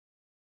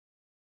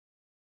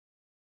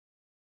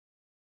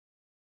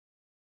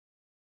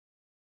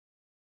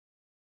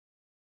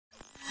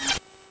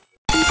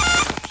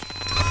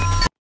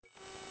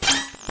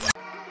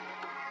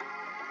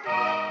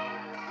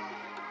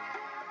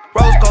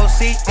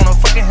seat on a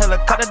fucking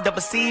helicopter,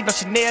 double C, no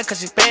Chanel, cause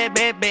she's bad,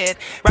 bad, bad.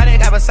 Riding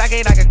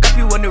Kawasaki, I can cup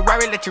you a new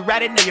Rari, let you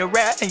ride it, now you're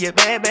rap, and you're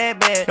bad, bad,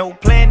 bad. No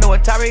plan, no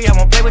Atari, I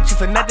won't play with you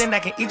for nothing. I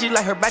can eat you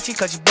like hibachi,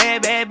 cause you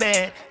bad, bad,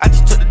 bad. I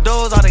just took the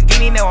doors, all the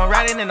guinea, now I'm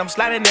riding, and I'm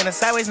sliding in the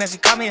sideways, now she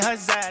call me her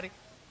zaddy.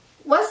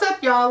 What's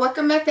up, y'all?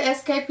 Welcome back to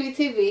SKP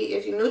TV.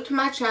 If you're new to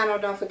my channel,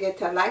 don't forget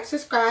to like,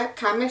 subscribe,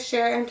 comment,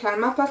 share, and turn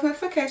on my post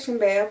notification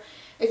bell.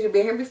 If you've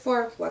been here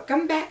before,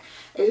 welcome back.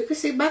 As you can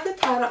see by the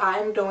title, I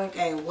am doing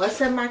a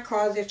What's in My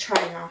Closet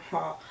try-on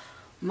haul.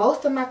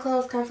 Most of my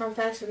clothes come from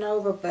Fashion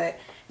Nova, but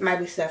it might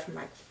be stuff from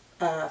like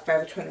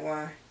Forever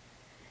 21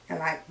 and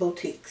like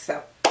boutiques.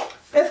 So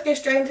let's get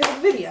straight into the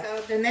video.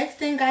 So the next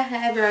thing I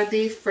have are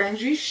these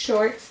fringy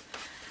shorts.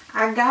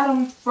 I got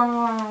them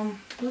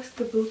from, what's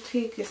the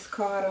boutique? It's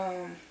called,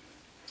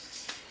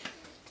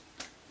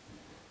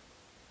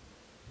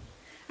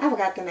 I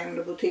forgot the name of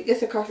the boutique.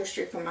 It's across the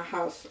street from my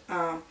house.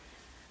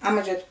 I'm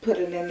going to just put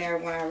it in there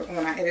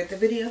when I edit the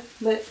video.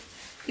 But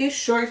these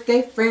shorts,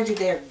 they fringy.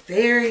 They're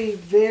very,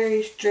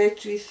 very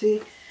stretchy.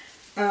 See,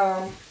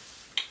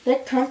 they're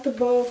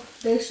comfortable.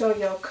 They show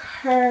your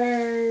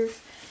curves.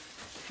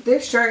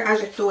 This shirt, I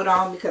just threw it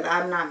on because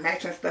I'm not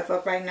matching stuff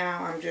up right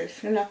now. I'm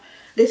just, you know.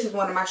 This is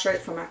one of my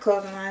shirts for my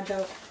clothing line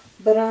though.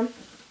 But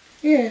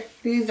yeah,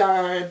 these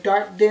are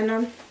dark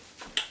denim.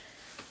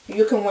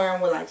 You can wear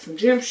them with like some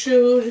gym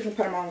shoes. You can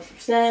put them on with some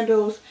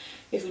sandals.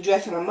 If you're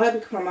dressing them up, you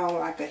can put them on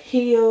with like a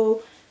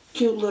heel,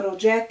 cute little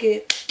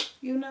jacket,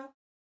 you know.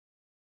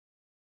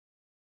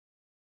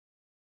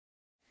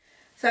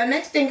 So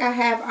next thing I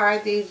have are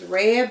these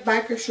red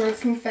biker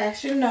shorts from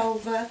Fashion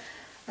Nova.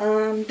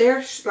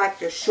 They're like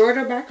the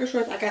shorter biker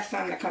shorts. I got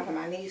some that come to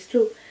my knees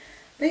too.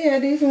 But yeah,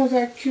 these ones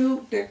are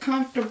cute. They're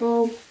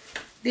comfortable.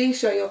 These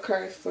show your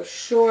curves for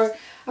sure.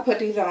 I put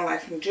these on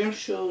like some gym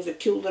shoes, a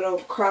cute little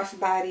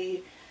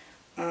crossbody,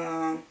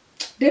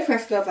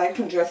 different stuff. Like you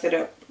can dress it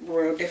up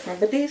real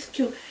different. But these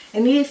cute.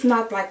 And these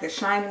not like the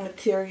shiny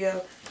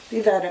material.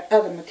 These are the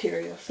other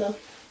material. So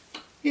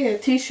yeah,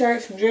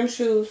 t-shirts, some gym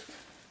shoes.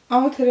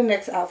 On to the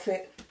next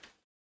outfit.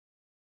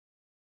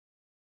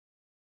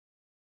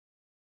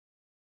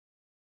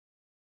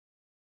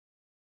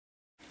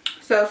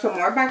 So some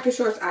more biker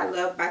shorts. I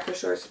love biker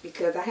shorts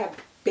because I have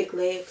big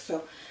legs,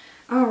 so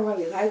I don't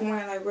really like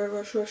wearing like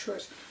real short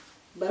shorts,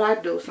 but I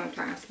do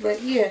sometimes.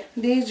 But yeah,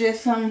 these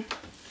just some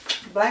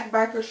black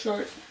biker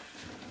shorts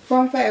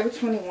from Forever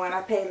 21.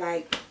 I paid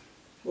like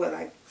what,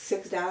 like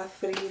 $6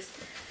 for these.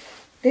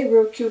 They're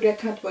real cute. They're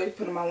comfortable. You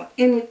put them on with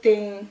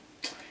anything.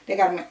 They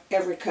got them in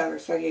every color.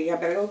 So yeah,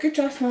 y'all better go get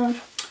y'all some.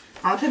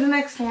 On to the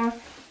next one.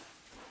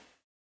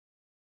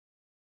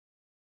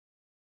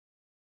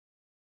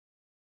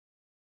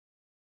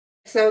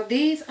 So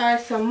these are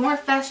some more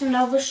Fashion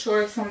Nova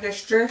shorts, some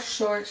distressed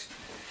shorts.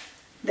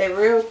 They're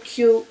real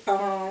cute.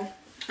 I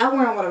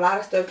wear them with a lot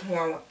of stuff. You can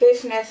wear them with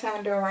fishnets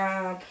under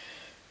them.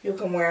 You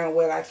can wear them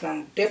with like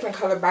some different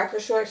color biker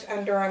shorts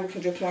under them. You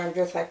can just wear them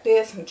just like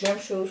this. Some gym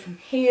shoes, some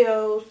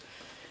heels.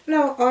 You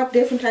know, all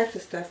different types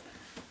of stuff.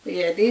 But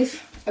yeah, these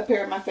are a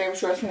pair of my favorite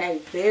shorts and they're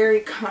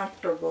very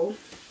comfortable.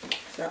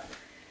 So,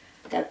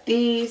 got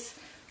these.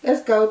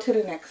 Let's go to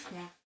the next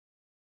one.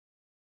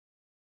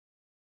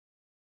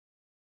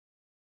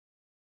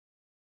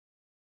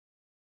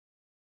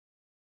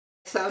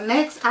 So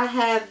next I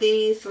have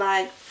these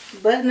like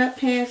button-up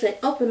pants. They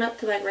open up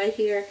to like right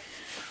here.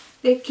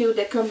 They're cute.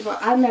 They come from,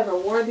 I never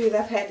wore these.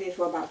 I've had these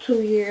for about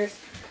 2 years.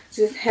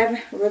 Just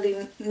haven't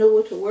really knew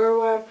what to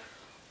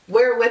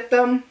wear with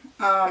them.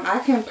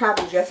 I can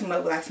probably dress them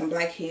up with like some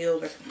black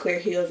heels or some clear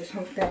heels or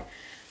something.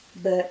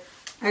 But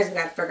I just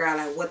gotta figure out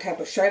like what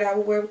type of shirt I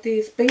would wear with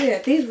these. But yeah,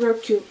 these real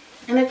cute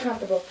and they're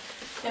comfortable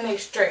and they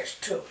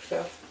stretch too.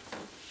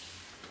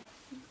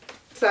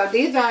 So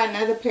these are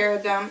another pair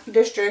of them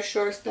distressed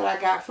shorts that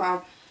I got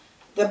from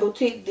the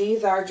boutique.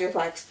 These are just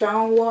like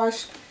stone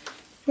washed.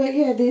 But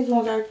yeah, these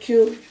ones are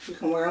cute. You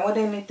can wear them with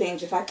anything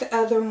just like the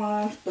other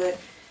ones. But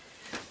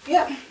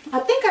yeah, I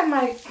think I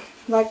might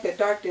like the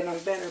dark denim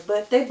better.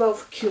 But they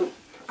both cute.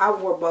 I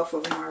wore both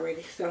of them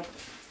already. So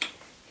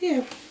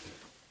yeah.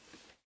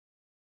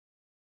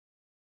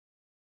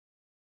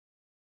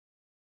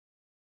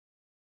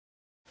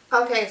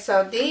 Okay,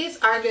 so these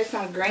are just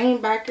some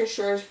green biker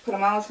shorts. Put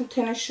them on with some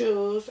tennis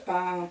shoes,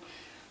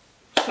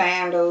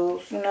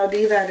 sandals. You know,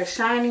 these are the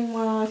shiny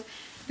ones.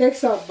 They're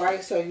so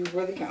bright, so you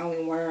really can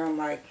only wear them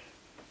like,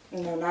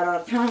 you know, not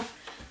all the time.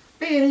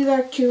 But yeah, these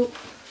are cute,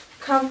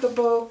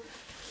 comfortable.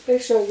 They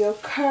show your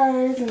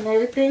curves and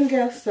everything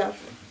else. So,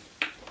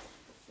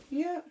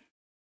 yeah.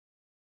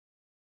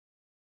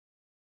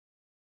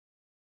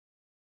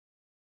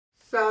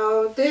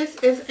 So this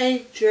is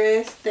a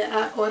dress that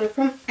I ordered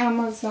from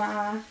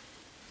Amazon.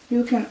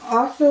 You can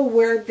also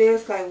wear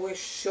this like with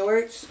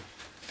shorts.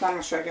 So I'm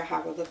going to show you how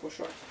to look with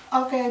shorts.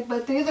 Okay,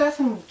 but these are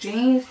some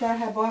jeans that I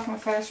had bought from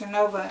Fashion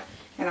Nova.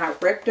 And I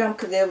ripped them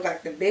because they was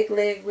like the big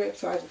leg rip.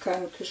 So I just cut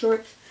them to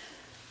shorts.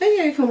 But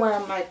yeah, you can wear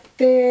them like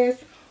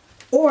this.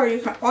 Or you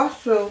can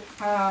also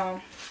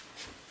tie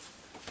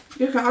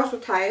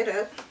it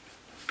up.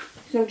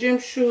 Some gym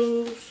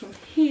shoes, some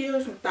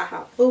heels, some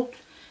thigh-high boots.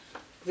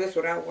 This is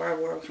what I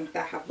wore with some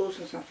thigh high boots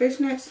and some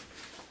fishnets.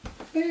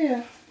 But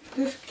yeah,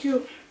 this is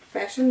cute.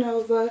 Fashion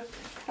Nova,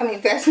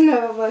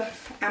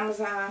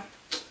 Amazon.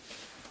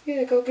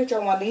 Yeah, go get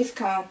your one. These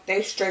come,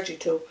 they stretchy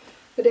too.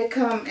 But they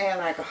come in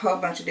like a whole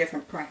bunch of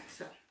different prints.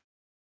 So.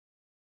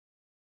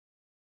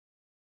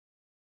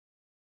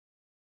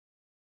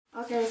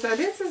 Okay, so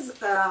this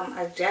is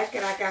a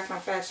jacket I got from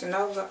Fashion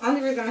Nova.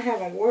 Only reason I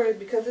haven't worn it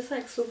because it's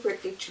like super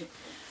itchy.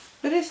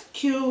 But it's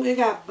cute. It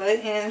got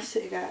buttons.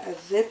 It got a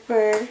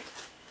zipper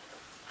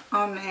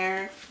on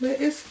there. But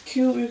it's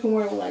cute. You can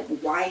wear it with like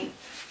white.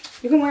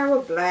 You can wear it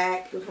with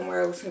black. You can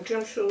wear it with some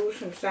gym shoes,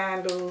 some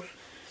sandals.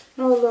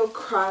 A little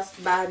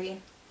crossbody.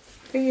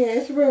 But yeah,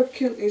 it's real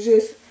cute. It's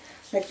just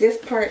like this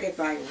part is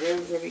like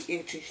really, really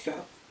itchy.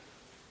 So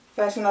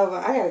Fashion Nova,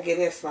 I gotta get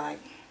this like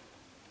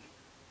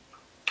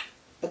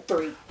a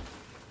 3.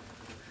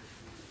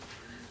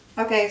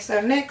 Okay, so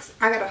next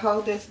I gotta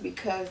hold this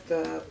because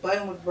the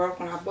button was broke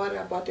when I bought it.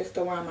 I bought this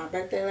to wear on my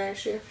birthday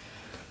last year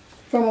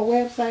from a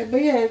website.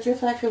 But yeah, it's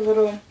just like a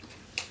little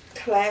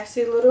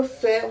classy little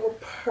set with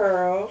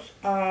pearls.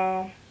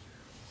 Yeah,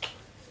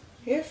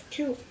 it's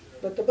cute,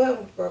 but the button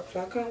was broke,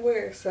 so I couldn't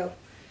wear it. So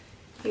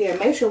yeah,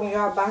 make sure when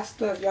y'all buy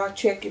stuff, y'all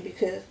check it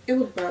because it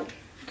was broke.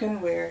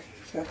 Couldn't wear it.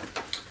 So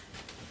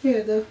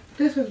yeah,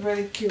 this is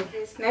really cute.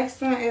 This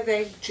next one is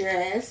a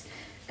dress.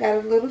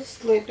 Got a little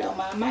slit, don't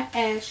mind my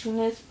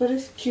ashiness, but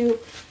it's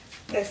cute.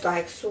 It's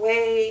like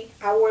suede.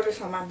 I wore this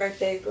on my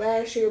birthday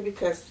last year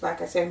because,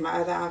 like I said, my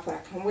other outfit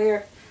I can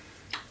wear.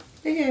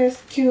 But yeah,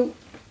 it's cute,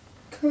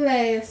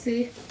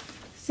 classy.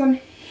 Some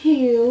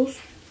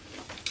heels.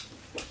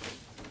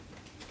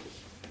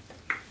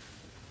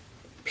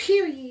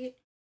 Period.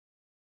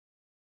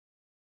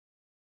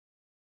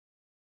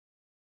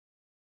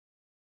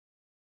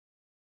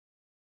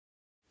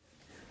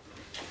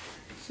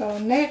 So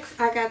next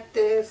I got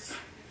this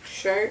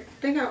shirt.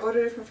 I think I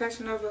ordered it from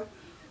Fashion Nova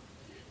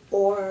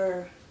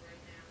or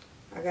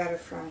I got it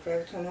from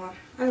Forever 21.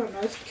 I don't know.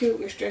 It's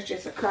cute. It's stretchy.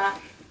 It's a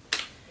crop.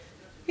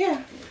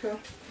 Yeah. So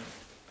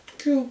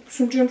cute.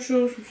 Some gym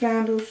shoes, some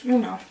sandals. You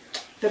know,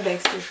 the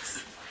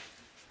basics.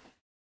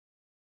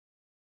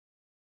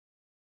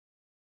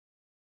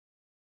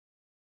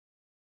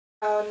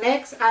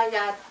 Next I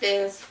got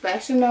this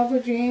Fashion Nova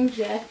jean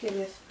jacket.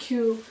 It's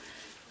cute.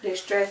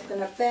 This dress in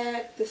the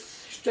back.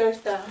 This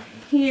dress down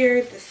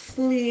here. The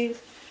sleeves.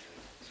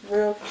 It's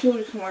real cute.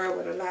 You can wear it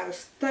with a lot of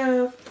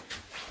stuff.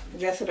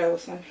 Dress it up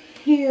with some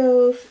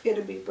heels.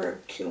 It'll be real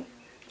cute.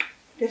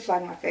 This is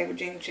like my favorite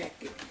jean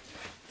jacket.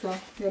 So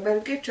you better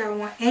get y'all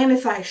one. And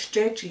it's like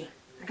stretchy.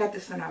 I got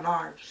this in a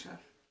large. So.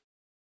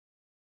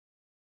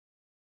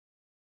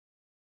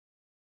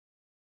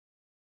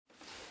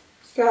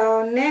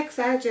 So next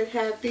I just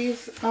have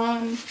these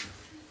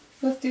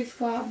what's these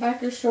called?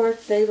 Biker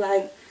shorts. They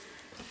like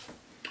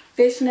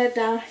fishnet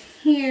down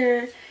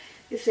here.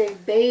 It's a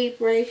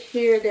babe right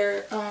here.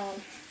 They're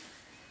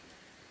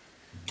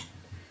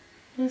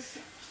what's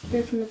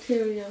this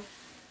material?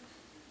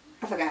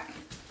 I forgot.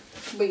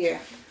 But yeah,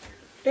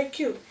 they're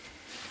cute.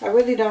 I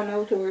really don't know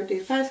what to wear with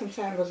these. Probably some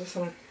sandals or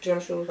some gym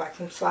shoes, like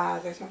some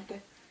slides or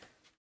something.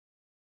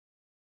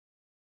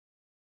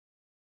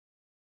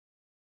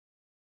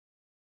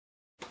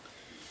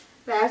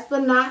 Last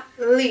but not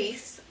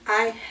least,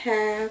 I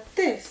have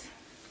this.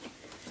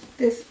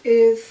 This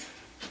is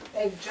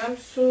a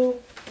jumpsuit.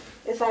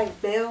 It's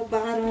like bell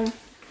bottom.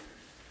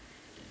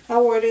 I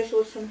wore this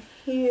with some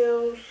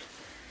heels.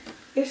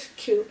 It's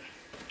cute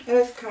and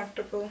it's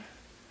comfortable.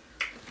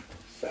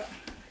 So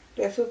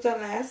this was the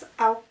last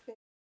outfit.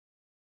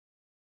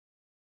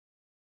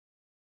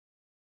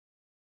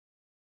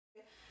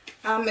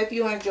 If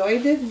you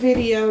enjoyed this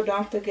video,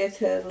 don't forget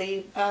to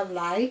leave a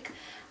like.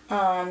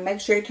 Make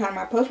sure you turn on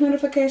my post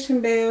notification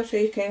bell so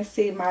you can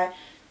see my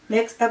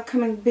next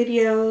upcoming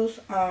videos.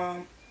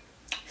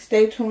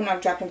 Stay tuned. I'm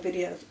dropping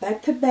videos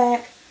back to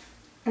back.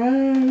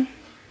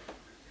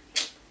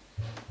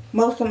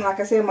 Most of them,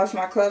 like I said, most of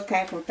my clothes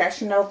came from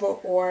Fashion Nova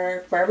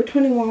or Forever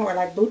 21 or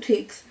like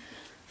boutiques.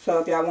 So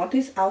if y'all want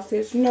these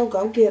outfits, you know,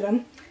 go get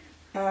them.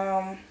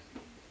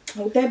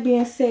 With that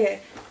being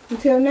said,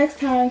 until next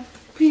time,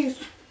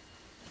 peace.